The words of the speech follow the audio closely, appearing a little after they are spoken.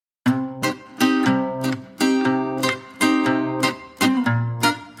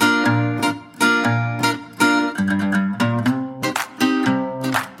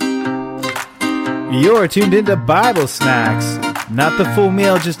You're tuned into Bible Snacks. Not the full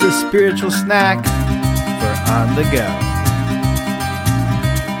meal, just a spiritual snack for on the go.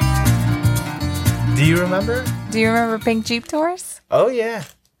 Do you remember? Do you remember Pink Jeep Tours? Oh, yeah.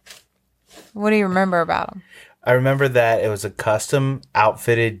 What do you remember about them? I remember that it was a custom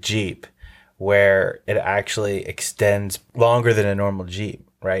outfitted Jeep where it actually extends longer than a normal Jeep,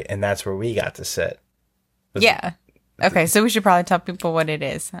 right? And that's where we got to sit. Yeah. Okay, so we should probably tell people what it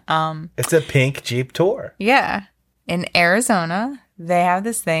is. It's a Pink Jeep Tour. Yeah. In Arizona, they have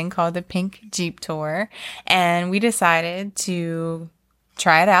this thing called the Pink Jeep Tour, and we decided to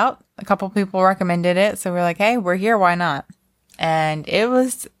try it out. A couple people recommended it, so we're like, hey, we're here, why not? And it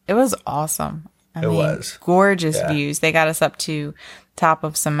was awesome. I mean, was. Gorgeous views. They got us up to top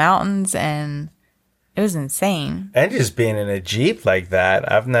of some mountains, and it was insane. And just being in a Jeep like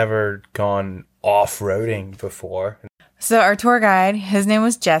that, I've never gone off-roading before. So our tour guide, his name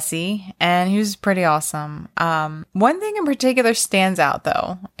was Jesse, and he was pretty awesome. One thing in particular stands out,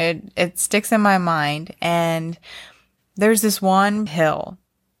 though. It sticks in my mind, and there's this one hill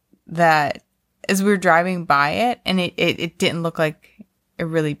that, as we were driving by it, and it didn't look like a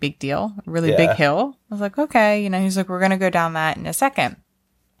really big deal, a really big hill. I was like, okay, he's like, we're going to go down that in a second.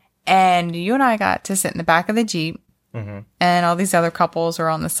 And you and I got to sit in the back of the Jeep, and all these other couples were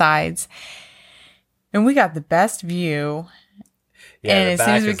on the sides. And we got the best view. Yeah, and as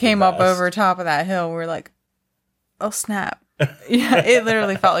soon as we came up over top of that hill, we were like, oh, snap. Yeah, it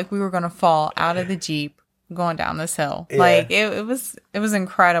literally felt like we were going to fall out of the Jeep going down this hill. Yeah. Like, it was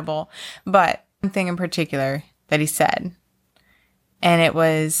incredible. But one thing in particular that he said, and it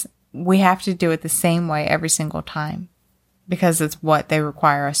was, we have to do it the same way every single time because it's what they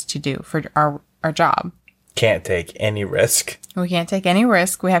require us to do for our job. Can't take any risk. We can't take any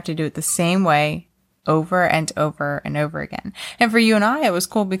risk. We have to do it the same way over and over and over again. And for you and I, it was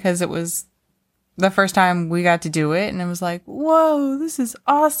cool because it was the first time we got to do it. And it was like, whoa, this is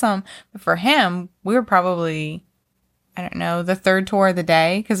awesome. But for him, we were probably, I don't know, the third tour of the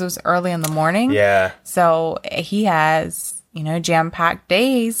day because it was early in the morning. Yeah. So he has, jam-packed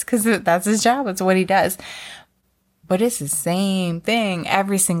days because that's his job. It's what he does. But it's the same thing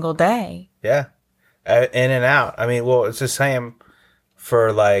every single day. Yeah. In and out. I mean, well, it's the same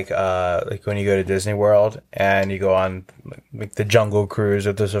for like when you go to Disney World and you go on like the Jungle Cruise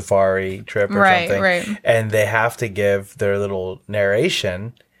or the Safari trip or something. Right. And they have to give their little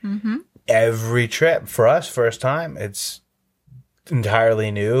narration every trip. For us, first time, it's entirely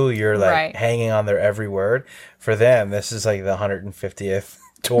new. You're like hanging on their every word. For them, this is like the 150th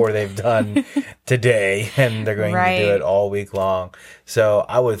tour they've done today, and they're going to do it all week long. So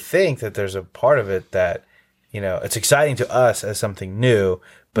I would think that there's a part of it that, it's exciting to us as something new,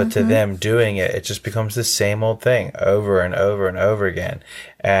 but to them doing it, it just becomes the same old thing over and over and over again.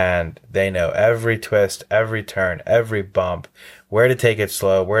 And they know every twist, every turn, every bump, where to take it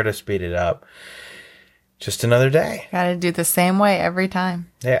slow, where to speed it up. Just another day. Got to do the same way every time.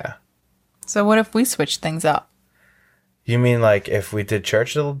 Yeah. So what if we switch things up? You mean like if we did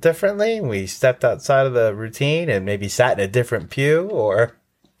church a little differently, we stepped outside of the routine and maybe sat in a different pew, or...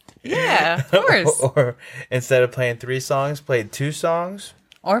 Yeah, of course. Or instead of playing 3 songs, played 2 songs?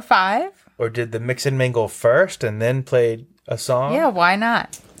 Or 5? Or did the mix and mingle first and then played a song? Yeah, why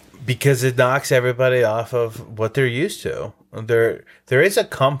not? Because it knocks everybody off of what they're used to. There is a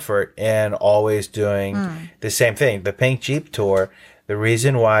comfort in always doing the same thing. The Pink Jeep Tour, the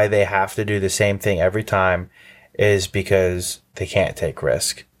reason why they have to do the same thing every time is because they can't take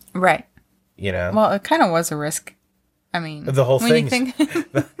risk. Right. Well, it kind of was a risk. I mean, the whole thing.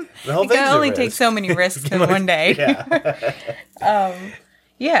 The whole thing can only take so many risks in one day.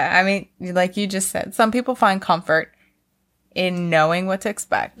 Yeah. I mean, like you just said, some people find comfort in knowing what to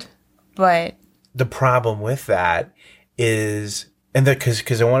expect, but the problem with that is, and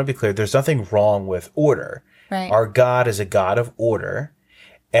because I want to be clear, there's nothing wrong with order. Right. Our God is a God of order,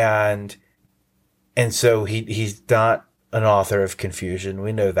 and so he's not an author of confusion.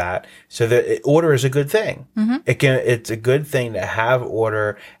 We know that. So the order is a good thing. It's a good thing to have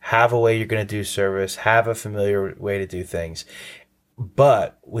order, have a way you're going to do service, have a familiar way to do things.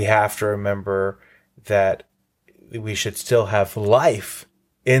 But we have to remember that we should still have life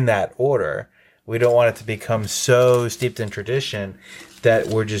in that order. We don't want it to become so steeped in tradition that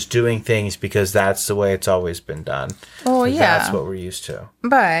we're just doing things because that's the way it's always been done. Oh, yeah. That's what we're used to.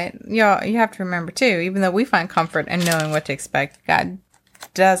 But you have to remember, too, even though we find comfort in knowing what to expect, God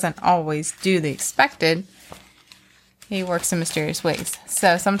doesn't always do the expected. He works in mysterious ways.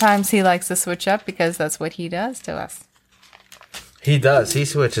 So sometimes he likes to switch up because that's what he does to us. He does. He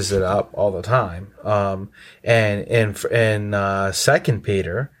switches it up all the time. And in 2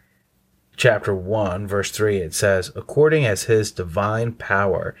 Peter chapter 1, verse 3, it says, according as his divine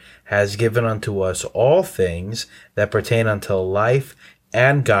power has given unto us all things that pertain unto life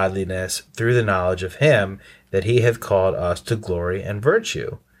and godliness through the knowledge of him that he hath called us to glory and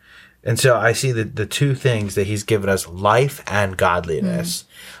virtue. And so I see the two things that he's given us, life and godliness.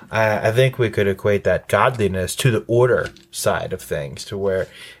 I think we could equate that godliness to the order side of things, to where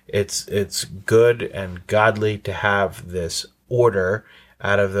it's good and godly to have this order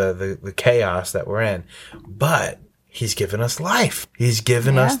out of the chaos that we're in. But he's given us life. He's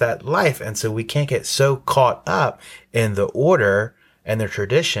given us that life. And so we can't get so caught up in the order and the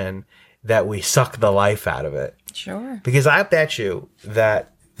tradition that we suck the life out of it. Sure. Because I bet you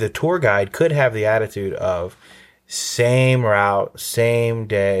that the tour guide could have the attitude of same route, same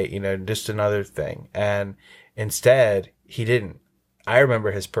day, just another thing. And instead, he didn't. I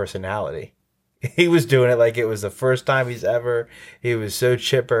remember his personality. He was doing it like it was the first time he was so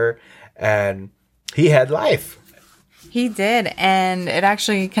chipper, and he had life. He did. And it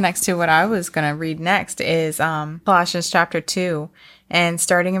actually connects to what I was going to read next is Colossians chapter 2. And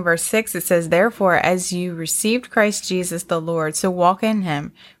starting in verse 6, it says, therefore, as you received Christ Jesus the Lord, so walk in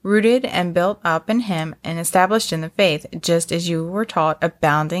him, rooted and built up in him and established in the faith, just as you were taught,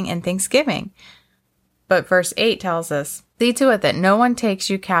 abounding in thanksgiving. But verse 8 tells us, see to it that no one takes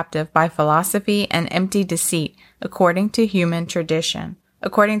you captive by philosophy and empty deceit, according to human tradition,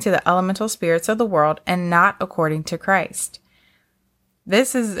 according to the elemental spirits of the world, and not according to Christ.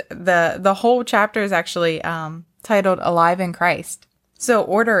 This is the whole chapter is actually titled Alive in Christ. So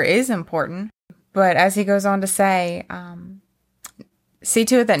order is important, but as he goes on to say, see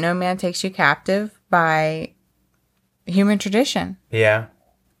to it that no man takes you captive by human tradition. Yeah.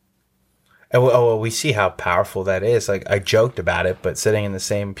 And we see how powerful that is. Like, I joked about it, but sitting in the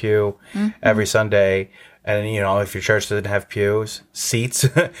same pew every Sunday, and if your church doesn't have pews, seats,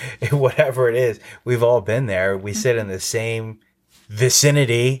 whatever it is, we've all been there. We sit in the same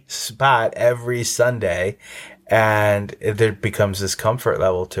vicinity spot every Sunday. And there becomes this comfort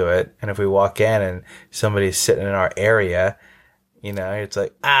level to it. And if we walk in and somebody's sitting in our area, it's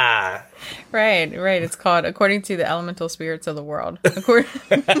like, ah. Right. It's called according to the elemental spirits of the world.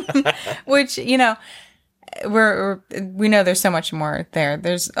 Which, we know there's so much more there.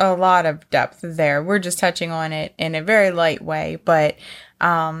 There's a lot of depth there. We're just touching on it in a very light way. But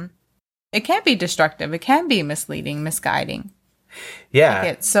it can be destructive. It can be misleading, misguiding. Yeah. I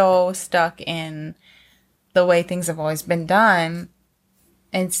get so stuck in the way things have always been done,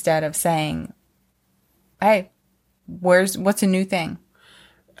 instead of saying, hey, what's a new thing?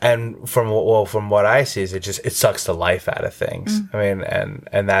 And from what I see is it sucks the life out of things. I mean,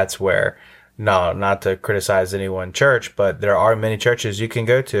 and that's where, no, not to criticize any one church, but there are many churches you can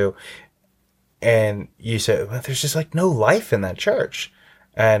go to and you say, well, there's just like no life in that church.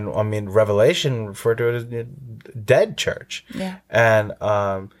 And I mean, Revelation referred to it as a dead church. Yeah.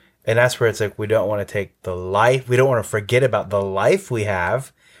 And that's where it's like, we don't want to take the life. We don't want to forget about the life we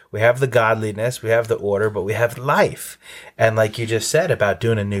have. We have the godliness, we have the order, but we have life. And like you just said about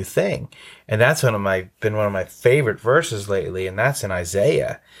doing a new thing. And that's been one of my favorite verses lately. And that's in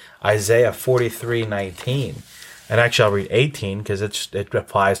Isaiah 43:19. And actually I'll read 18 because it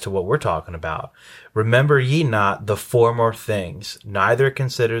applies to what we're talking about. Remember ye not the former things, neither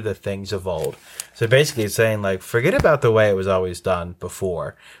consider the things of old. So basically it's saying, like, forget about the way it was always done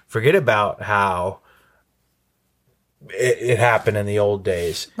before. Forget about how it happened in the old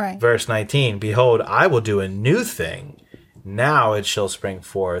days. Right. Verse 19, behold, I will do a new thing. Now it shall spring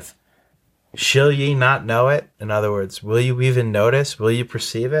forth. Shall ye not know it? In other words, will you even notice? Will you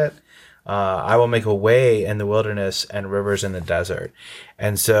perceive it? I will make a way in the wilderness and rivers in the desert.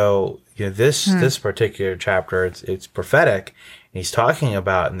 And so, this particular chapter, it's prophetic. And he's talking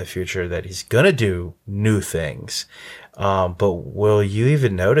about in the future that he's going to do new things. But will you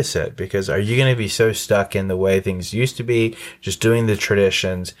even notice it? Because are you going to be so stuck in the way things used to be, just doing the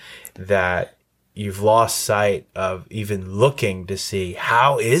traditions, that you've lost sight of even looking to see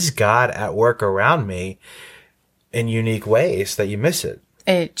how is God at work around me in unique ways, that you miss it?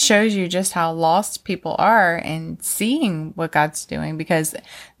 It shows you just how lost people are in seeing what God's doing, because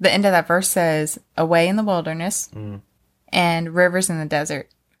the end of that verse says, away in the wilderness and rivers in the desert.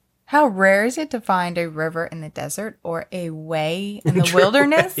 How rare is it to find a river in the desert or a way in the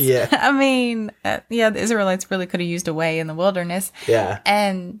wilderness? Yeah. I mean, the Israelites really could have used a way in the wilderness. Yeah.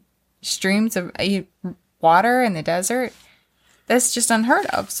 And streams of water in the desert. That's just unheard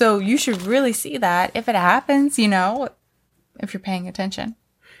of. So you should really see that if it happens, if you're paying attention.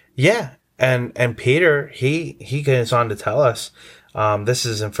 Yeah. And Peter, he goes on to tell us, this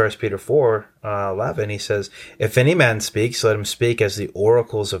is in 1 Peter 4:11. He says, if any man speaks, let him speak as the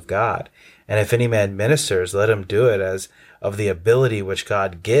oracles of God. And if any man ministers, let him do it as of the ability which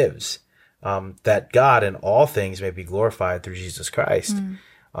God gives, that God in all things may be glorified through Jesus Christ.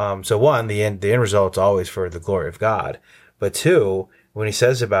 So one, the end result's always for the glory of God. But two, when he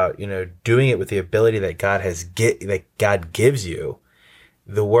says about, doing it with the ability that that God gives you,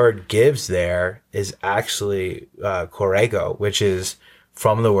 the word gives there is actually chorego, which is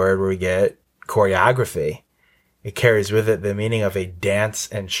from the word where we get choreography. It carries with it the meaning of a dance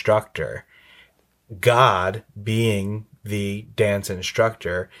instructor. God being the dance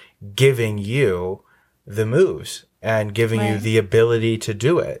instructor, giving you the moves and giving you the ability to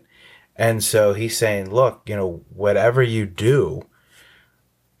do it. And so he's saying, look, whatever you do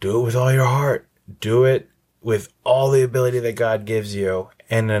it with all your heart. Do it with all the ability that God gives you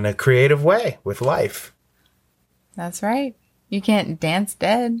and in a creative way with life. That's right. You can't dance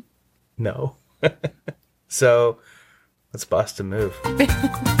dead. No. So let's bust a move.